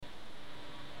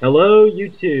Hello,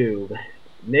 YouTube.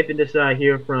 Nathan Desai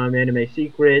here from Anime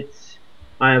Secrets.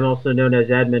 I am also known as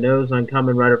Admin O's on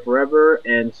Kamen Rider Forever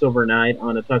and Silver Knight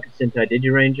on Ataka Sentai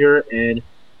Digiranger. And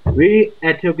we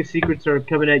at Toka Secrets are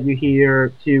coming at you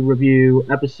here to review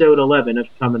episode 11 of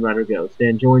Kamen Rider Ghost.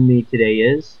 And join me today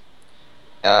is.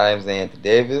 I'm Anthony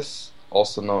Davis,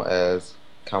 also known as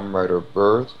Kamen Rider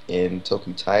Birth in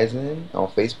Tokyo Taizen on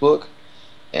Facebook,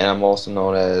 and I'm also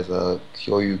known as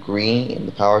Kyoryu Green in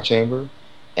the Power Chamber,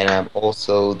 and I'm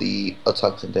also the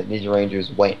Attack Ninja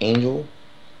Ranger's White Angel,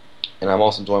 and I'm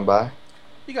also joined by.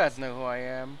 You guys know who I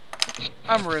am.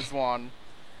 I'm Rizwan,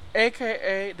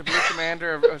 aka the Blue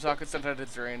Commander of Osaka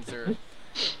Sentai Ranger,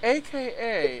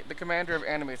 aka the Commander of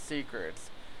Anime Secrets,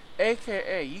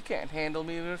 aka you can't handle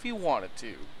me even if you wanted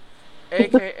to,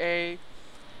 aka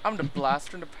I'm the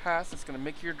blaster in the past that's gonna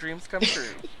make your dreams come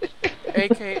true, Oh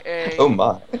aka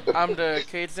my. I'm the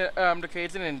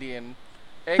Cajun Indian,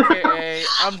 aka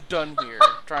I'm done here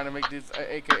trying to make these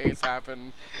AKAs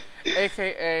happen,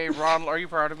 aka Ronald, are you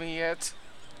proud of me yet?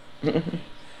 She's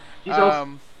also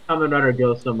Um, Kamen Rider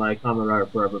Ghost on my Kamen Rider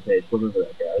Forever page. Remember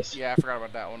that, guys. yeah, I forgot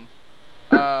about that one.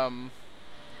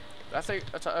 Did I say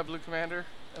a blue commander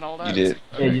and all You that? did.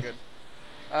 Yeah, Okay, you, good.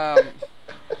 Um,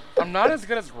 I'm not as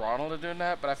good as Ronald at doing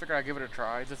that, but I figured I'd give it a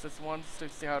try just this once to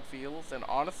see how it feels. And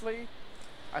honestly,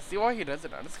 I see why he does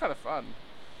it now. It's kind of fun.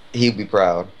 He'd be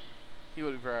proud. He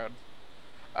would be proud.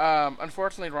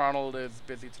 Unfortunately, Ronald is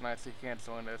busy tonight, so he can't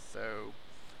join us. So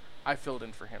I filled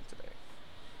in for him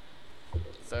today.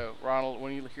 So Ronald,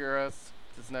 when you hear us,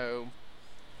 just know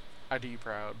I do you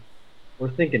proud. we're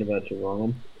thinking about you,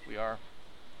 Ronald. We are.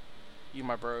 You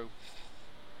my bro.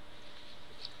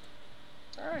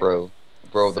 Alright.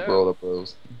 Bro, the bro, So, the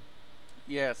bros.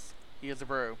 yes, he is a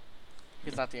bro.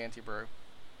 He's not the anti-bro.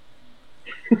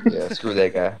 Yeah, screw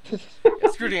that guy. Yeah,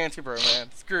 screw the anti-bro, man.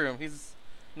 Screw him. He's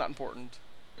not important.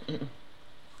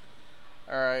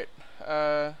 Alright.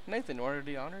 Nathan, you want to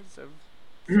do the honors of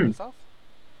starting us off?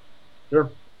 Sure.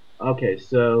 Okay,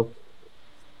 so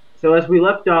as we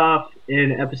left off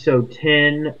in episode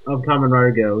 10 of Kamen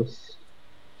Rider Ghost,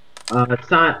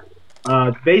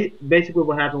 basically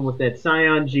what happened was that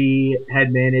Sion-G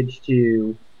had managed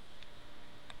to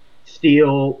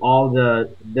steal all the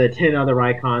 10 other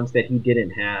icons that he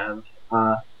didn't have,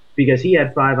 because he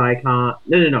had 5 icons.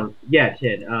 No. Yeah,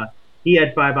 10. He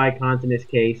had 5 icons in his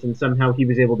case, and somehow he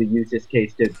was able to use this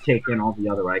case to take in all the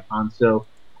other icons. So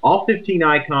all 15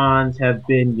 icons have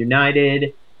been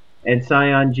united, and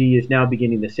Sion-G is now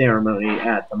beginning the ceremony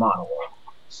at the monolith.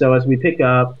 So as we pick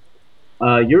up,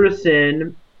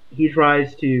 Urisin, he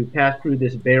tries to pass through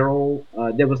this barrel.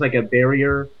 There was like a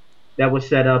barrier that was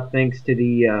set up thanks to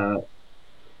the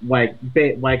like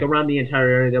around the entire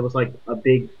area. There was like a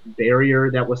big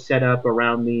barrier that was set up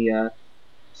around the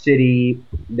city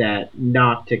that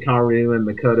knocked Takaru and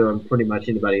Makoto and pretty much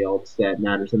anybody else that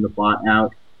matters in the plot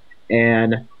out.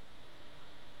 And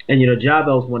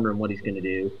Jabel's wondering what he's going to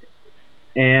do.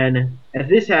 And as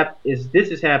this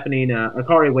is happening,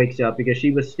 Akari wakes up because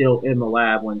she was still in the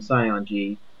lab when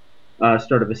Sion-G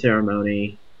started the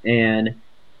ceremony, and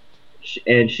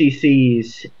she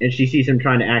sees him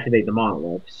trying to activate the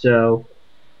monolith. So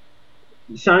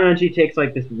Sion-G takes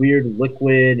like this weird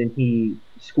liquid and he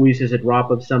squeezes a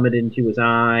drop of some into his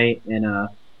eye, and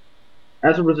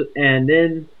and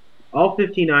then all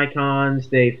 15 icons,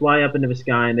 they fly up into the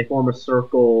sky and they form a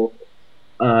circle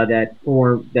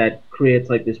that creates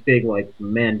like this big like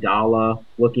mandala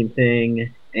looking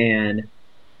thing, and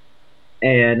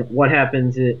what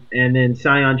happens is, and then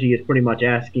Sion-G is pretty much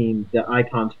asking the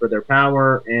icons for their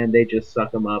power, and they just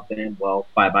suck them up, and well,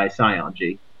 bye bye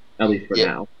Sion-G, at least for Yeah,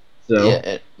 now. So yeah.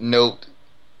 And note,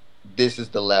 this is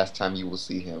the last time you will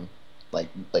see him. Like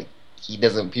he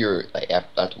doesn't appear like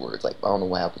afterwards. Like I don't know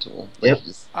what happened to him. Like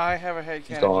yep. I have a He's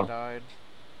headcanon gone. he died.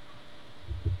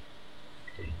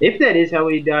 If that is how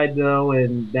he died though,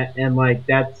 and like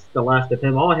that's the last of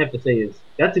him, all I have to say is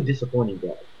that's a disappointing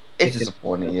death. It's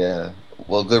disappointing, yeah.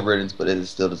 Well, good riddance, but it is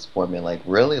still disappointment. Like,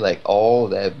 really, like all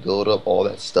that build up, all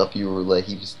that stuff you were like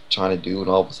he was trying to do, and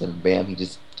all of a sudden, bam, he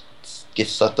just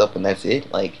gets sucked up, and that's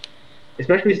it. Like,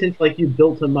 Especially since like you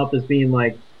built him up as being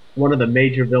like one of the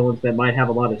major villains that might have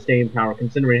a lot of staying power,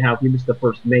 considering how he was the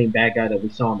first main bad guy that we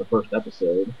saw in the first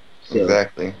episode. So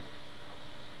exactly.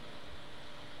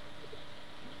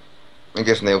 I'm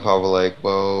guessing they were probably like,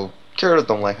 well, characters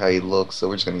don't like how he looks, so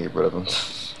we're just gonna get rid of him.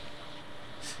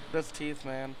 Those teeth,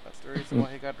 man. That's the reason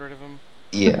why he got rid of him.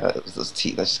 Yeah, it was those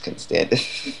teeth. I just couldn't stand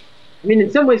it. I mean,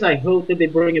 in some ways, I hope that they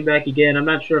bring him back again. I'm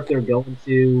not sure if they're going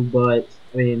to, but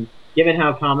I mean, given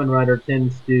how Kamen Rider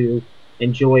tends to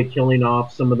enjoy killing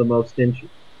off some of the most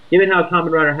Given how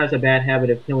Kamen Rider has a bad habit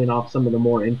of killing off some of the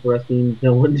more interesting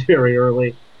villains very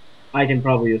early, I can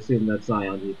probably assume that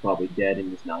Sionji is probably dead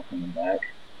and is not coming back.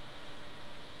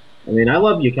 I mean, I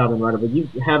love you, Kamen Rider, but you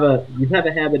have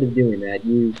a habit of doing that.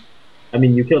 I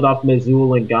mean, you killed off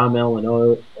Mizul and Gamel and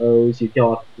O's. You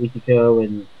killed off Ikiko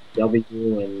and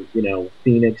W and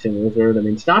Phoenix and Wizard. I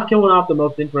mean, stop killing off the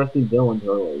most interesting villains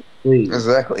early, please.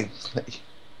 Exactly.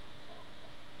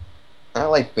 I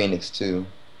like Phoenix too.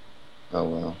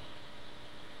 Oh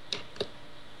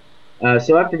well.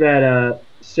 So after that,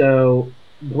 so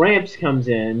Gramps comes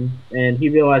in and he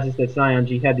realizes that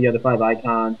Sionji had the other five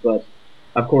icons, but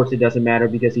of course it doesn't matter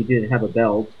because he didn't have a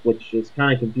belt, which is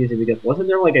kind of confusing because wasn't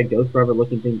there like a Ghost Rider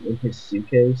looking thing in his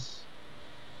suitcase?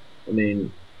 I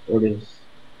mean, or does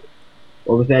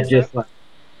or was that What's that? just like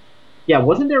yeah?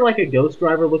 Wasn't there like a Ghost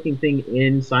Driver looking thing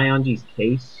in Sionji's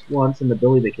case once in the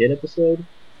Billy the Kid episode?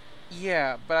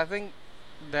 Yeah, but I think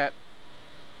that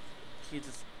he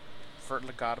just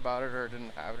forgot about it or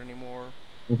didn't have it anymore.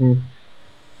 Hmm.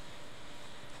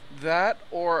 That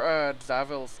or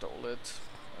Zavil stole it.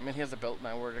 I mean, he has a belt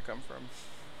now. Where'd it come from?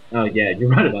 Oh yeah, you're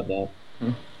right about that.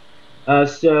 Hmm.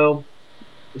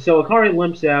 So Akari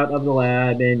limps out of the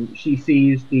lab and she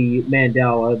sees the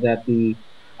mandala that the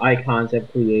icons have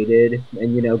created,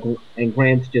 and and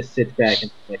Gramps just sits back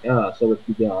and is like, "Ah, so it's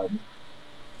begun."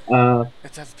 Uh,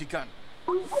 It has begun.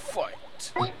 Fight.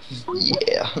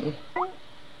 Yeah.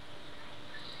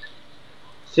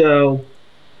 so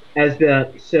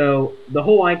the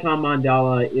whole icon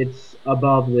mandala, it's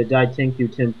above the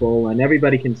Daitenkyu temple, and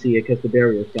everybody can see it because the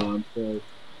barrier's gone. So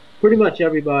pretty much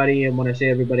everybody, and when I say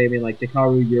everybody, I mean like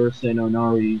Takaru, Yursen,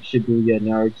 Onari, Shibuya,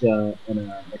 Naruto,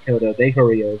 and Makoto, they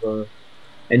hurry over.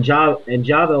 And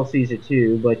Javel sees it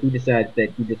too, but he decides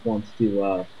that he just wants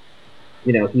to,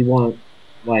 he won't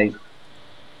like,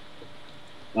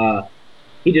 uh,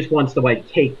 he just wants to like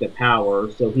take the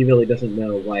power. So he really doesn't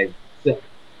know like. So,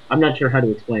 I'm not sure how to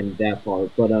explain that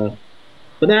part, but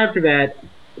then after that,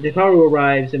 Takaru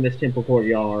arrives in this temple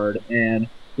courtyard, and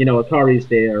Akari's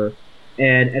there,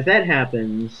 and as that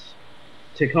happens,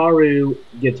 Takaru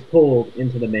gets pulled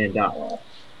into the mandala,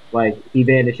 like he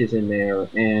vanishes in there,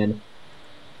 and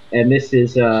this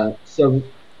is so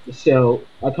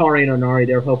Akari and Onari,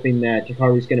 they're hoping that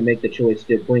Takaru's going to make the choice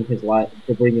to bring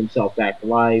himself back to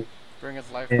life. Bring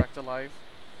his life And, back to life.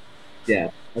 yeah,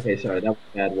 okay, sorry, that was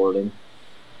bad wording.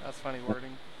 That's funny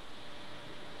wording.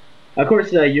 Of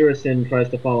course, Urison tries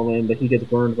to follow him, but he gets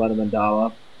burned by the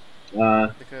mandala. Uh,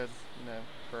 Because,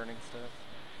 burning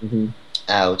stuff. mhm.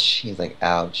 Ouch. He's like,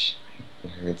 ouch. It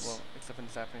hurts. Well, except in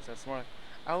Japanese, that's more like,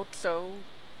 out so.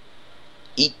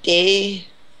 Ite.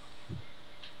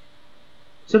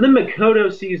 So then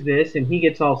Makoto sees this, and he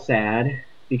gets all sad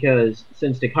because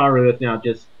since Takaru is now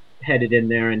just headed in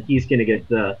there, and he's going to get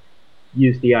the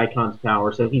use the icon's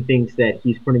power, so he thinks that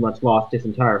he's pretty much lost his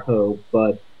entire hope.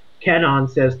 But Kanon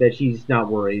says that she's not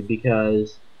worried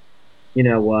because you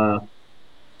know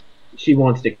she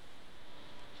wants to.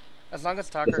 As long as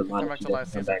Tucker Doesn't can come mind if back she to life,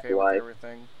 doesn't come he's back okay to with life.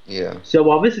 everything. Yeah. So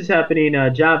while this is happening,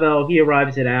 Javel he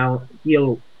arrives at Al. He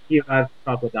arrives to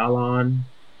talk with Alon.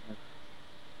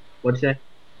 What'd you say?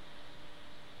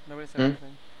 Nobody said Hmm?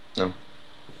 anything. No.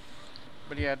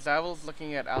 But yeah, Zavel's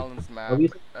looking at Alan's What map do you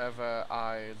say? of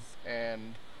eyes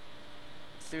and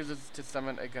chooses to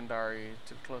summon a Gandari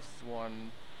to the closest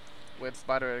one. Which,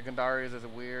 by the way, Gandari is a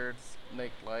weird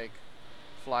snake-like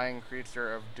flying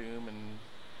creature of doom and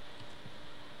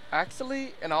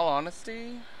actually, in all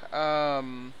honesty,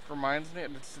 reminds me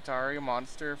of the Satari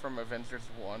monster from Avengers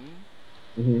 1.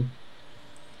 Hmm.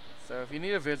 So if you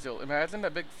need a visual, imagine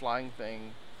that big flying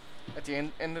thing at the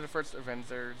end of the first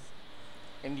Avengers,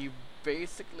 and you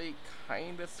basically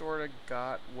kind of sort of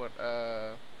got what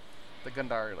the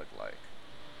Gundari looked like.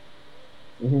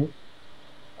 Hmm.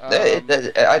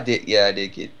 I did. Yeah, I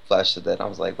did get flashed of that. I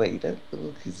was like, wait, that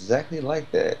looks exactly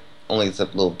like that. Only it's a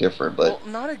little different, but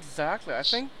Well, not exactly. I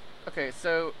think. Okay,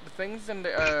 so the things in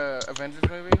the Avengers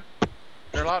movie,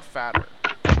 they're a lot fatter.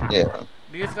 yeah,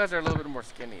 These guys are a little bit more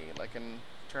skinny, like in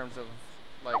terms of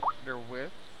like their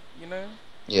width, you know.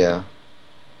 yeah.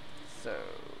 So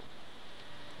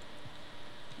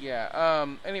yeah.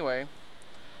 Anyway,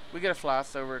 we get a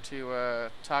flash over to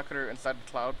Takaru inside the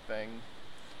cloud thing,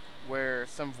 where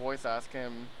some voice asks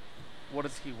him, "What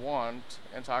does he want?"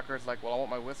 And Takaru's like, "Well, I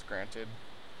want my wish granted."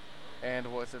 And the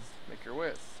voice says, "Make your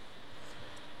wish."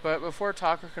 But before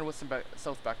Takaru can wish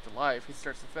himself back to life, he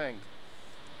starts to think.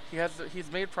 He's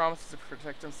made promises to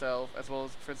protect himself as well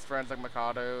as his friends like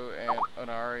Mikado and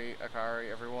Onari,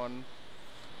 Akari, everyone.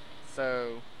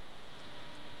 So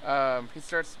he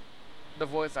starts. The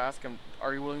voice asks him,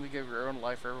 "Are you willing to give your own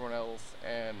life for everyone else?"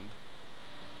 And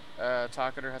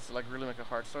Takaru has to like really make a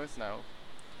hard choice now.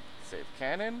 Save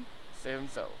Kanon, save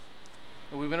himself.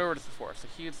 And we've been over this before. It's a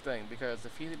huge thing because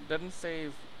if he doesn't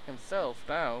save himself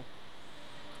now,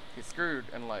 he's screwed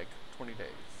in like 20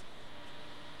 days.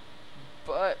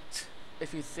 But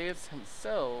if he saves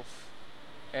himself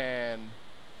and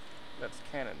lets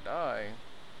Kanon die,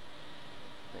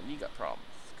 then you got problems.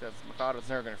 Because Mikado's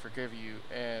never going to forgive you,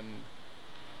 and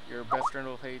your best friend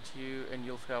will hate you, and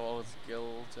you'll feel all his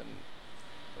guilt, and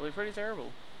it'll be pretty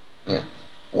terrible. Yeah.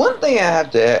 One thing I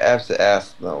have to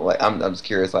ask though, like I'm just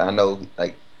curious. I know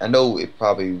it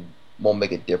probably won't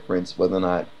make a difference whether or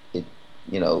not it,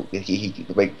 if he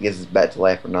gets his back to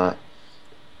life or not.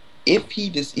 If he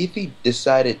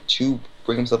decided to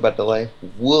bring himself back to life,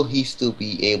 will he still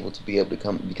be able to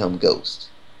become Ghost?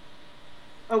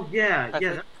 Oh yeah, I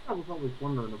yeah. think That's what I was always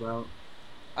wondering about.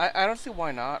 I don't see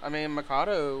why not. I mean,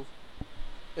 Mikado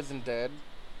isn't dead,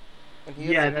 and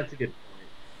Yeah, that's a good point.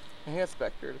 he has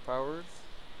Spectre powers.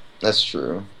 That's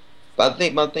true. But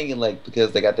I'm thinking like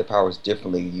because they got their powers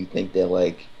differently, you think that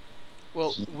like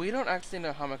Well, he, we don't actually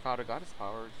know how Mikado got his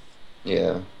powers.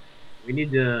 yeah. We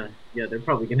need to. Yeah, they're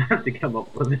probably gonna have to come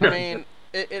up with I another. mean,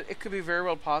 it could be very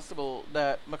well possible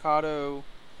that Mikado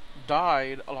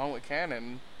died along with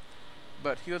Kanon,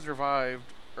 but he was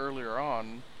revived earlier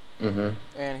on, hmm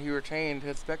and he retained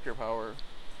his Spectre power.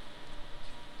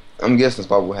 I'm guessing that's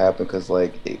probably what happened because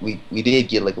like we did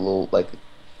get like a little like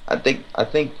I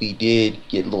think we did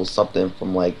get a little something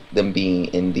from like them being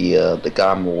in the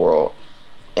Kamen world,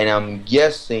 and I'm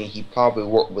guessing he probably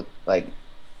worked with like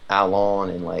Alon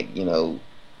and like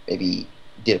maybe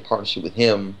did a partnership with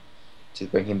him to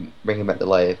bring him back to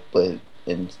life, but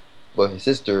his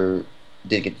sister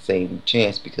did get the same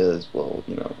chance because well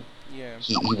Yeah.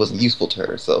 he wasn't useful to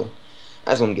her, so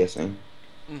that's what I'm guessing.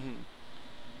 hmm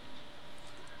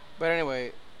But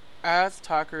anyway, as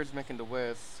Tucker's making the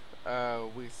whisk,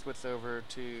 we switch over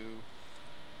to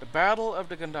the Battle of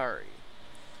the Gandari,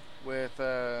 with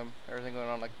everything going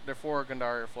on. Like, the four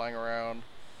Gandari are flying around,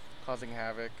 causing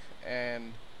havoc,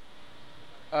 and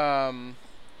um,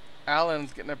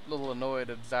 Alan's getting a little annoyed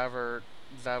at Zavel,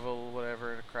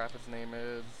 whatever the crap his name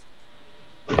is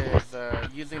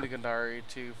using the Gandari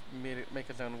to make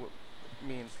his own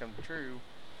means come true,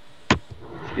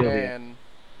 Still, yeah. and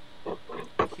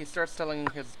he starts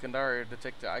telling his Gandari to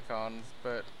take the icons,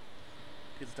 but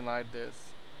he's denied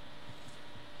this.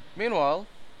 Meanwhile,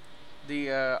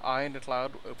 the eye in the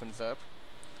cloud opens up,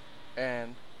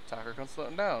 and Tucker comes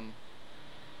floating down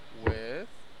with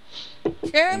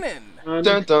Cannon,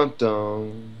 Dun dun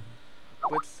dun.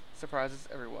 which surprises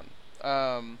everyone.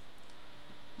 Um,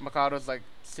 Mikado's like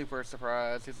super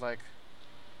surprised. He's like,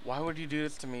 "Why would you do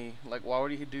this to me? Like, why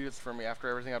would you do this for me after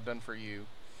everything I've done for you?"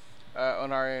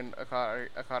 Onari and Akari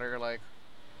are like,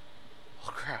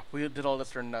 "Oh crap, we did all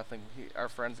this for nothing. Our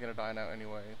friend's gonna die now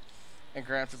anyway." And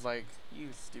Gramps is like,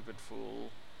 "You stupid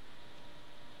fool."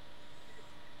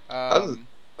 I was, Um,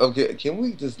 okay, can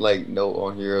we just like note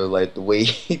on here like the way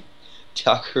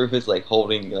Tucker is like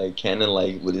holding like Cannon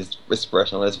like with his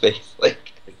expression on his face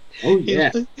like Oh he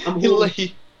yeah. like, I'm he holding.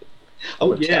 like I'm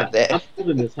Oh gonna yeah. tap I'm that.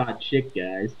 holding this hot chick,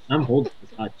 guys. I'm holding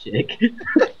this hot chick.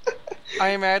 I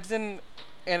imagine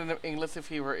in English, if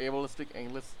he were able to speak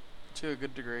English to a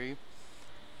good degree,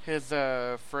 his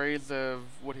phrase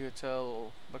of what he would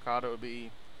tell Mikado would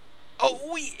be,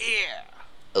 "Oh yeah."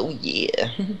 Oh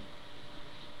yeah.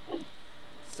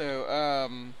 So,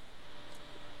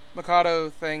 Mikado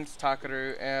thanks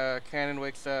Takaru. Cannon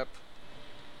wakes up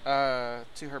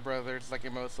to her brother's like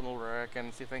emotional wreck,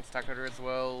 and she thanks Takaru as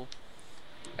well.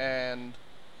 And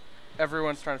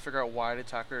everyone's trying to figure out why did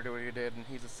Takaru do what he did, and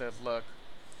he just says, "Look,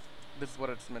 this is what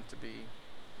it's meant to be.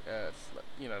 This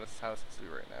is how it's supposed to be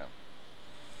right now."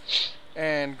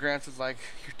 And Gramps is like,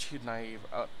 "You're too naive."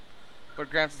 But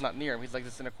Gramps is not near him. He's like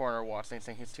just in a corner watching,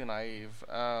 saying he's too naive.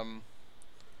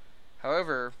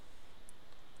 However,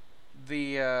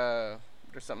 there's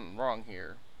something wrong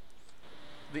here.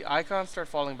 The icons start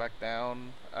falling back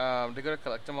down. They go to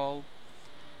collect them all,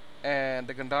 and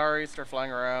the Gandari start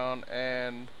flying around,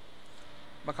 and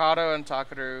Mikado and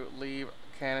Takaru leave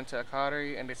Cannon to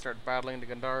Akari, and they start battling the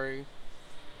Gandari.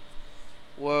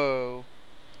 Whoa.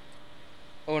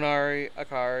 Onari,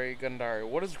 Akari, Gandari.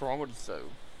 What is wrong with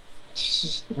so?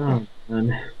 Oh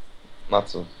man.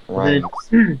 Lots of Then,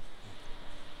 rhymes.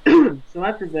 so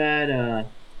after that,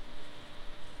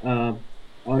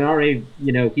 Onari,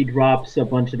 he drops a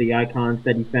bunch of the icons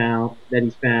that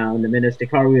he's found, and then as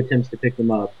Takaru attempts to pick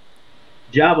them up,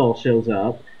 Jabal shows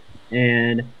up,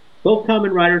 and both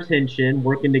Kamen Riders Henshin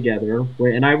working together.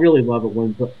 And I really love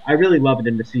it I really love it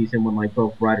in the season when like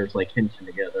both riders like henshin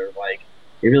together. Like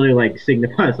it really like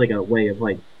signifies like a way of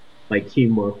like like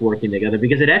teamwork working together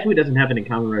because it actually doesn't happen in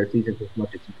Kamen Rider seasons as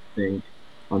much as you think,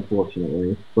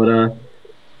 unfortunately.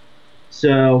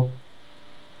 So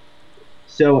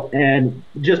and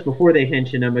just before they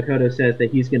henshin him, Makoto says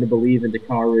that he's going to believe in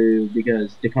Dakaru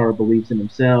because Dakaru believes in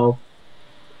himself.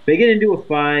 They get into a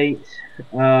fight,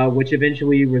 which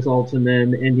eventually results in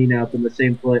them ending up in the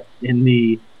same place in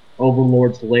the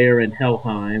Overlord's lair in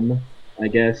Helheim. I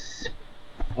guess,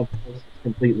 of course, it's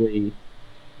completely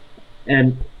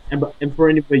and and for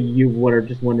anybody you what are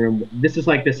just wondering, this is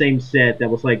like the same set that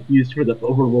was like used for the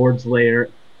Overlord's lair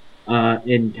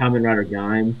in Kamen Rider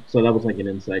Gaim. So that was like an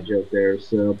inside joke there.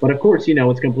 So, but of course,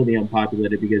 it's completely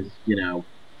unpopulated because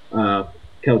uh,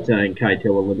 Kota and Kaito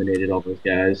eliminated all those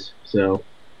guys. So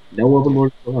no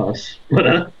Overlord for us.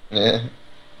 Yeah.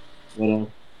 But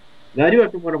I do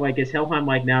have to wonder, like, is Helheim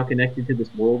like now connected to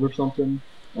this world or something?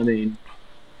 I mean,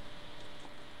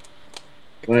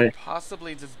 It could but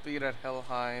possibly just be that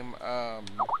Helheim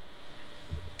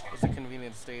was a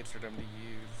convenient stage for them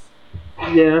to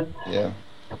use. yeah. Yeah.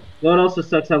 Though it also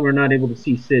sucks how we're not able to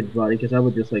see Sid's body because I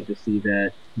would just like to see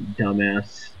that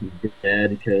dumbass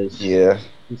dead because Yeah.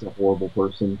 he's a horrible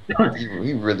person.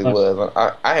 He really was.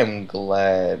 I am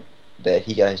glad that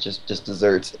he got just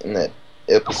desserts in that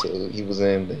episode he was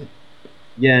in. But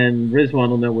Yeah, and Rizwan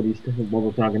will know what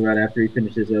we're talking about after he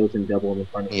finishes O's and double in the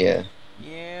final. yeah.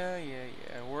 Yeah.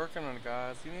 Working on it,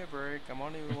 guys. Give me a break. I'm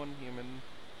only one human.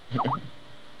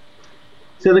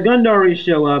 So the Gundari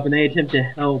show up and they attempt to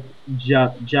help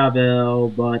Javel,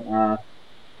 but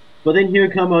then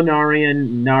here come Onari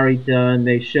and Narita and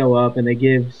they show up and they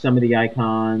give some of the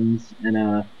icons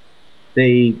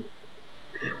they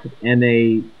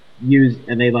they use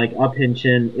and they like up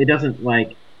Henshin. It doesn't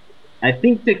like I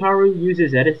think Dakaru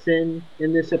uses Edison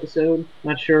in this episode.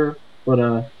 Not sure, but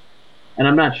and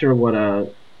I'm not sure what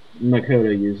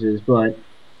Makoto uses, but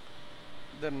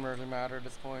Doesn't really matter at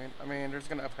this point. I mean, there's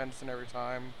gonna up Henson every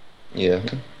time. Yeah.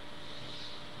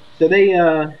 so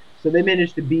they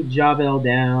manage to beat Javel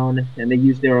down and they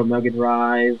use their Omega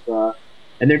Drive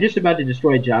and they're just about to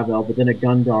destroy Javel, but then a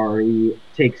Gundari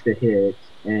takes the hit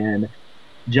and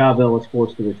Javel is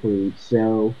forced to retreat.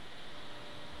 So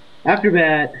after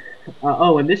that,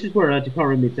 and this is where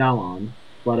Dakaru meets Alon,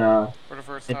 but For the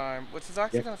first time. Which is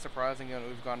actually yeah. kind of surprising,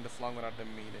 we've gone this long without them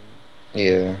meeting.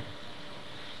 Yeah.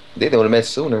 They would have met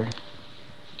sooner.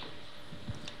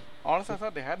 Honestly, I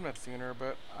thought they had met sooner,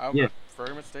 but I'm Yeah.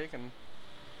 very mistaken.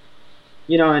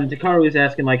 And Dakaru is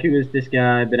asking like, who is this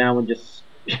guy? But Alan just,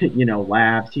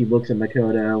 laughs. He looks at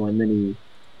Makoto, and then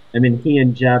he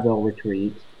and Javel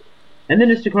retreat. And then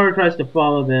as Dakaru tries to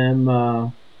follow them,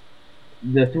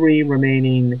 the three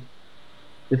remaining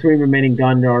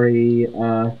Gundari,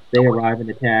 they arrive and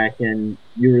attack, and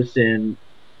Urisin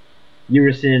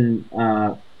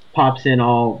pops in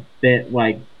all bit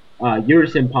like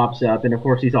Urisin pops up, and of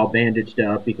course he's all bandaged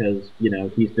up because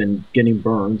he's been getting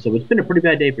burned. So it's been a pretty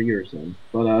bad day for Urisin.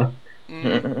 But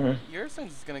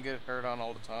Yurson's gonna get hurt on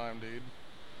all the time, dude.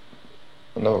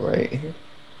 No, right?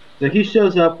 so he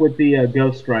shows up with the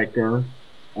Ghost Striker,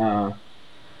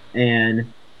 and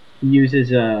he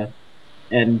uses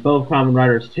and both Kamen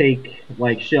Riders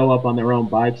show up on their own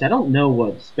bikes. I don't know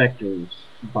what Spectre's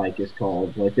bike is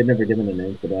called. Like they've never given a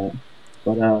name for that.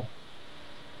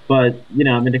 But I mean,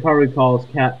 Dakaru calls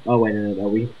Cap. Oh wait, no.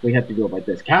 We have to do it like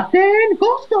this, Captain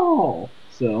Coastal.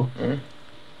 So.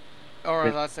 Or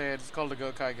as I say, it's called the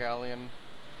Gokai Galleon.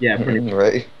 Yeah, pretty much.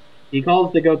 Right. He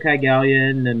calls the Gokai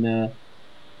Galleon, and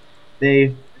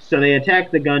they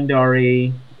attack the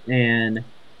Gundari, and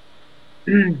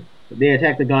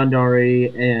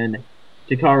and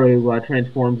Takaru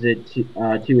transforms it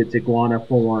to its iguana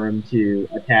form to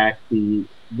attack the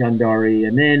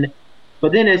Gundari,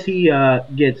 but then as he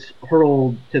gets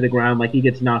hurled to the ground, like he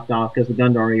gets knocked off because the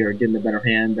Gundari are getting the better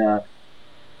hand,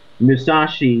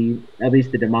 Musashi, at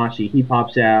least the Damashi, he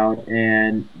pops out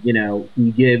and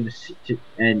he gives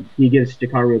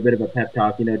Takaru a bit of a pep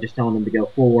talk, just telling him to go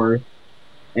forward,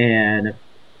 and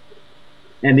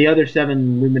the other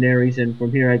 7 luminaries, and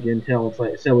from here I can tell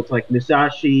it's like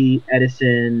Musashi,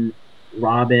 Edison,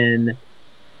 Robin,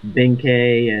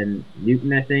 Benkei, and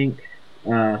Newton, I think,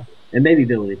 and maybe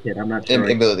Billy the Kid. I'm not sure.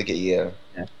 And Billy the Kid, yeah.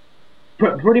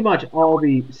 Pretty much all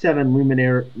the 7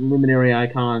 luminary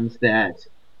icons that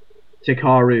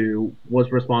Takaru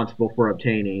was responsible for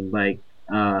obtaining. Like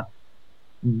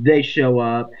they show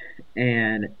up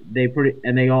and they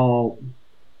all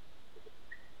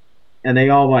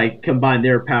like combine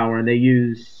their power and they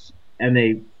give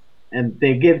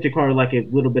Takaru like a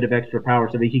little bit of extra power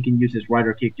so that he can use his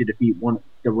rider kick to defeat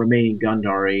the remaining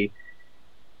Gundari.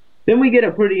 Then we get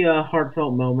a pretty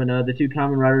heartfelt moment. The two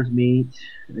Kamen Riders meet,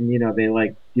 and they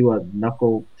like do a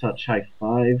knuckle touch high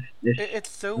five ish. It's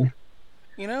so,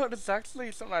 it's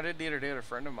actually something I did the other day with a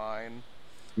friend of mine.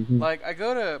 Hmm. Like, I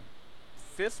go to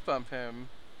fist bump him,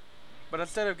 but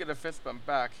instead of getting a fist bump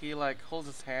back, he like holds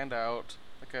his hand out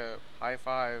like a high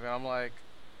five, and I'm like,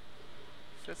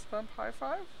 fist bump high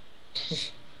five?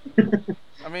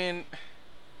 I mean,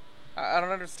 I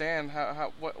don't understand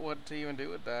how what to even do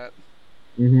with that.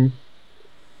 Hmm.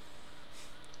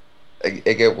 I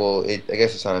get well. I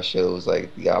guess it kind of shows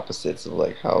like the opposites of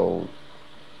like how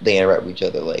they interact with each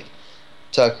other. Like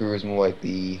Tucker is more like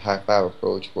the high five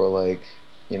approach, where like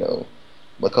you know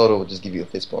Makoto will just give you a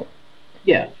fist bump.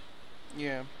 Yeah.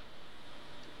 Yeah.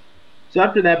 So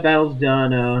after that battle's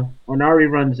done, Onari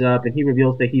runs up and he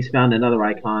reveals that he's found another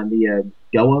icon, the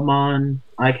Goemon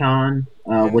icon,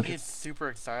 And which he's super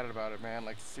excited about it, man.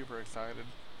 Like super excited.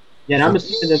 yeah, and He's I'm like,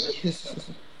 assuming that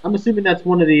yes. I'm assuming that's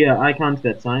one of the icons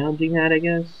that Sionji had, I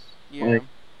guess. Yeah, Like,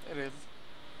 it is.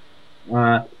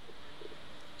 uh,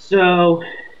 so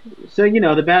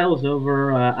the battle's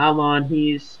over. Alon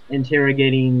he's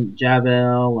interrogating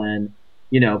Javel, and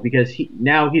because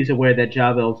he's aware that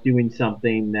Javel's doing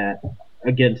something that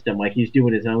against him, like he's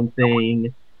doing his own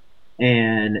thing,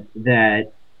 and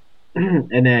that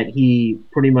and that he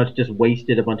pretty much just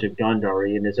wasted a bunch of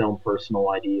Gundari in his own personal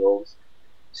ideals.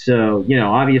 So,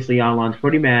 obviously Alon's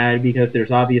pretty mad because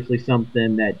there's obviously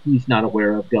something that he's not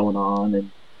aware of going on, and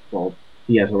well,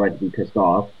 he has a right to be pissed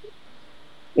off.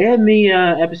 And the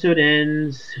episode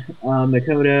ends.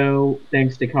 Makoto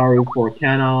thanks to Karu for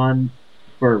Kanon,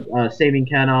 for saving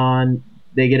Kanon.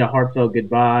 They get a heartfelt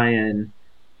goodbye, and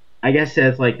I guess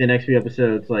as like the next few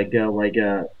episodes like go, like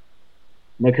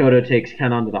Makoto takes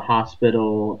Kanon to the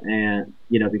hospital, and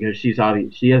because she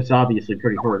is obviously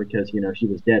pretty hurt because she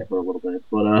was dead for a little bit,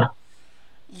 but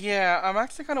Yeah, I'm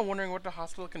actually kind of wondering what the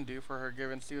hospital can do for her,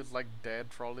 given she was like dead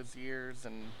for all these years,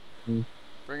 and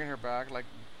bringing her back. Like,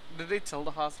 did they tell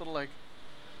the hospital like,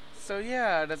 so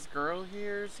yeah, this girl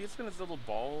here, she's been this little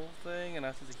ball thing, and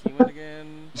now she's a human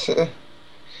again?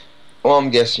 Well,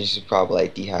 I'm guessing she's probably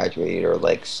like dehydrated or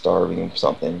like starving or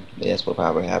something. Yeah, that's what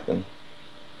probably happened.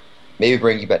 Maybe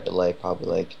bring you back to life. Probably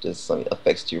like just some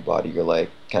effects to your body. You're like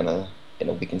kind of in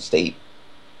a weakened state.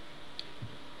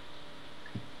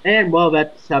 and well,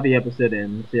 that's how the episode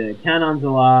ends. Kanon's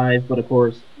alive, but of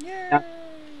course, now, Yay!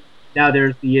 now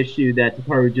there's the issue that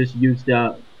Takaru just used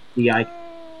up the icon.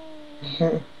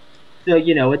 No! So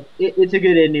it's a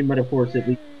good ending, but of course, at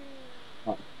least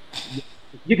Yay! uh, you,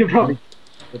 you can probably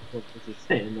the purpose is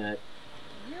saying that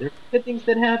Yep. there's good things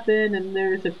that happen and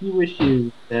there's a few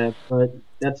issues, but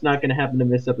that's not going to happen in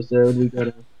this episode. We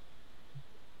gotta.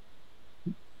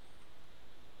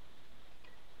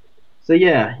 So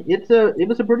yeah, it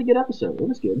was a pretty good episode. It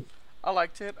was good. I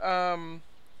liked it.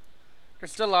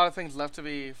 There's still a lot of things left to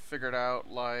be figured out,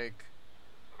 like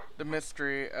the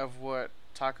mystery of what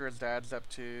Tucker's dad's up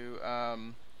to.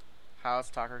 How is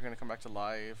Tucker gonna come back to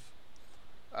life?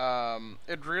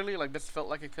 It really like this felt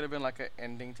like it could have been like an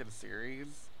ending to the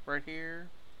series right here,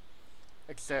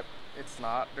 except it's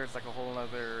not. There's like a whole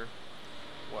other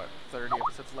 30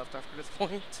 episodes left after this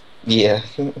point. Yeah,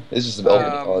 it's just about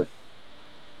opening Um, arc.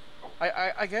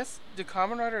 I guess do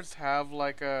Common Riders have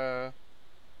like a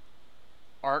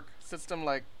arc system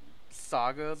like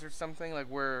sagas or something like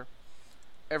where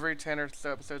every 10 or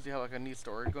so episodes you have like a new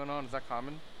story going on? Is that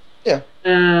common? Yeah,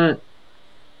 Uh,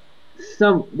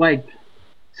 some like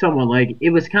someone like it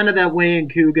was kind of that way in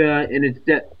Kuga, and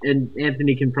and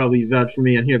Anthony can probably vouch for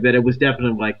me on here that it was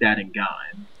definitely like that in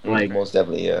Gaim. Like Okay. most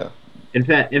definitely. Yeah. in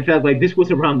fact, like this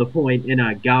was around the point in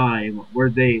Gaim where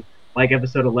they like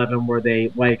episode 11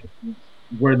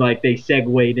 where like they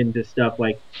segued into stuff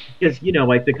like because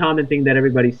like the common thing that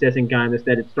everybody says in Gaim is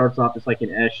that it starts off as like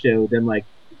an S show, then like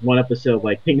one episode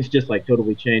like things just like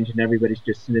totally change and everybody's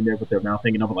just sitting there with their mouth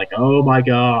hanging open like oh my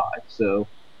god. So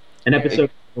an Yeah.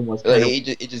 episode was Like kind of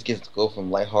it just gets to go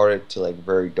from lighthearted to like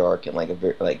very dark and like a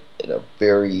very like in a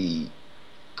very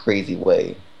crazy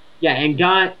way. yeah,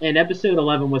 and episode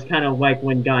 11 was kind of like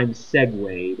when Gaim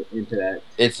segued into that.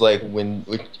 It's like when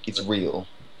it's real.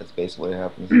 That's basically what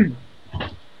happens.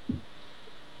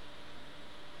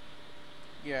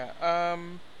 Yeah.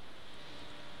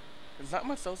 There's not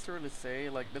much else to really say.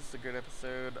 Like this is a good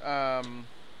episode.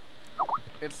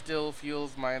 It still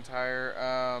fuels my entire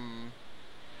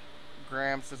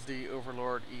Gramps is the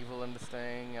overlord evil in this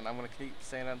thing, and I'm gonna keep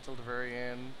saying that until the very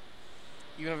end.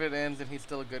 Even if it ends and he's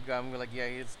still a good guy, I'm gonna be like, yeah,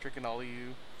 he's tricking all of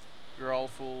you. You're all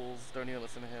fools. Don't even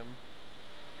listen to him.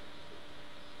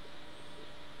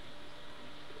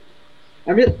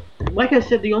 I mean, like I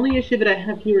said, the only issue that I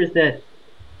have here is that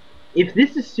if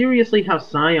this is seriously how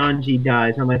Sionji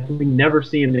dies, I'm like, we never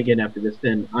see him again after this,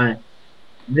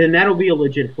 then that'll be a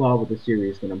legit flaw with the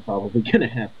series that I'm probably gonna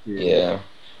have to Yeah.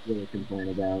 really complain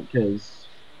about because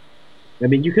I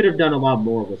mean you could have done a lot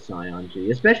more with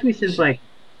Sionji, especially since like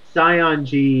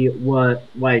Sionji what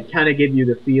like kind of gave you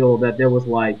the feel that there was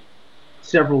like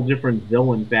several different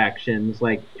villain factions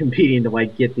like competing to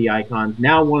like get the icons.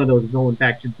 Now one of those villain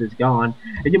factions is gone,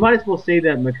 and you might as well say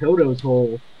that Makoto's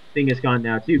whole thing is gone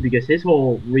now too because his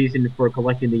whole reason for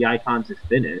collecting the icons is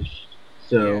finished. Yeah.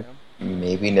 So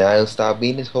Maybe now he'll stop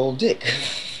being this whole dick.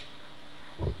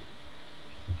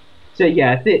 so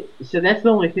yeah, so that's the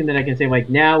only thing that I can say. Like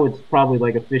now, it's probably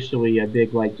like officially a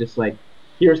big like just like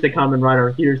here's the common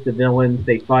rider, here's the villains,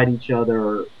 they fight each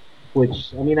other,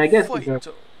 which I mean I guess is Fight.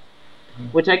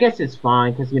 which I guess is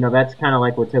fine because that's kind of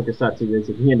like what Tokusatsu is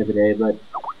at the end of the day. But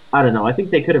I don't know. I think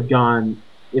they could have gone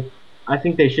if I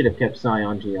think they should have kept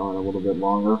Sionji on a little bit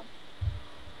longer.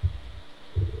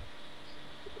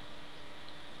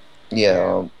 Yeah.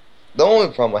 Yeah. The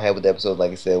only problem I had with the episode,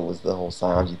 like I said, was the whole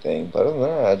Sanji thing. But other than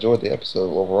that, I enjoyed the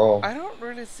episode overall. I don't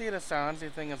really see the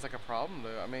Sanji thing as like a problem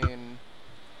though. I mean,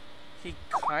 he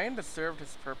kind of served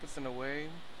his purpose in a way.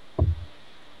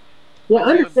 Yeah,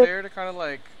 Like he was understand. there to kind of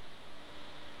like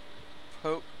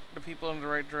poke the people in the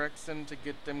right direction to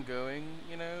get them going,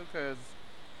 you know, because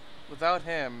without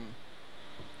him,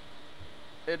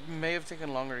 it may have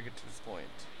taken longer to get to this point.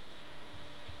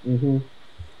 Hmm.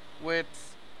 Which,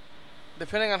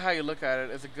 depending on how you look at it,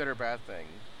 is a good or bad thing.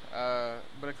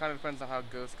 But it kind of depends on how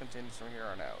Ghost continues from here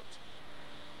on out.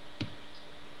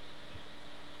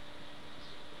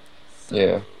 So,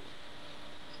 Yeah.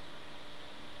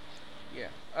 yeah.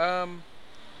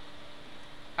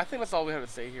 I think that's all we have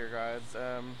to say here, guys.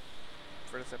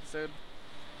 For this episode.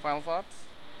 Final thoughts?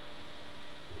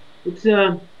 It's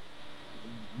a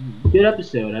good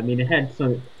episode. I mean, it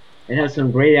has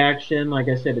some great action. Like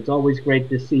I said, it's always great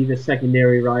to see the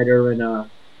secondary rider and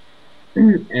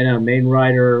and a main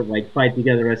rider like fight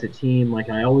together as a team. Like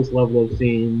I always love those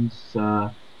scenes.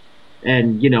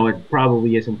 And it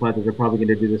probably is implied that they're probably going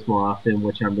to do this more often,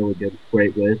 which I'm really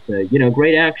great with.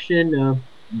 Great action.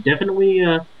 Definitely.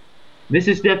 This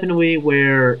is definitely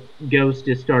where Ghost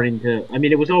is starting to. I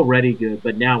mean, it was already good,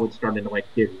 but now it's starting to like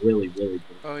get really, really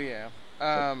good. Oh, yeah. So,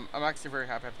 I'm actually very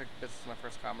happy I picked this as my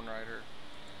first Kamen Rider.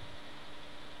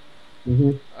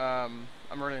 hmm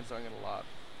I'm really enjoying it a lot,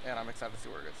 and I'm excited to see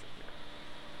where it goes from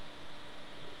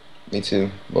here. Me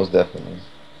too. Most definitely.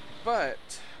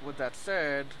 But with that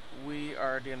said, we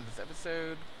are at the end of this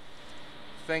episode.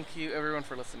 Thank you everyone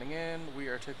for listening in. We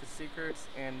are Toku Secrets,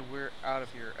 and we're out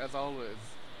of here. As always,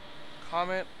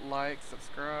 comment, like,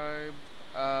 subscribe.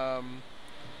 Um,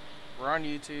 we're on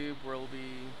YouTube. We'll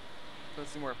be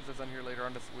posting more episodes on here later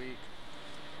on this week.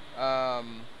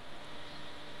 Um,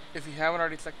 if you haven't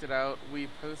already checked it out, we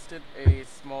posted a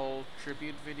small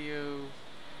tribute video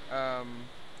um,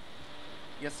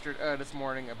 this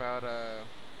morning about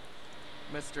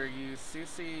Mr.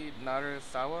 Yusuke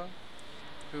Narasawa,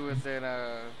 who is an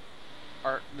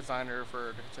art designer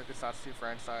for the Tokusatsu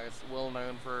franchise, well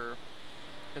known for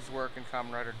his work in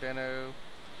Kamen Rider Den-O,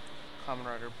 Kamen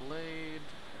Rider Blade,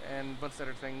 and a bunch of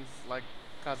other things like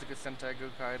Kazuka Sentai Go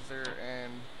Kaiser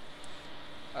and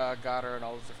Gator and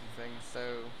all those different things.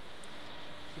 So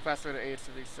he passed away at age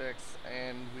 56,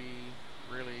 and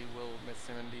we really will miss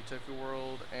him in the Tokyo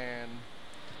world. And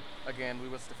again, we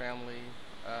wish the family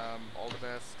all the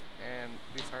best and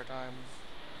these hard times.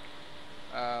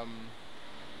 Um,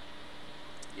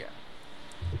 yeah.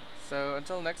 So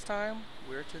until next time,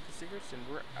 we're Toku Secrets, and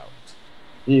we're out.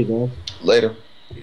 there you go. Later.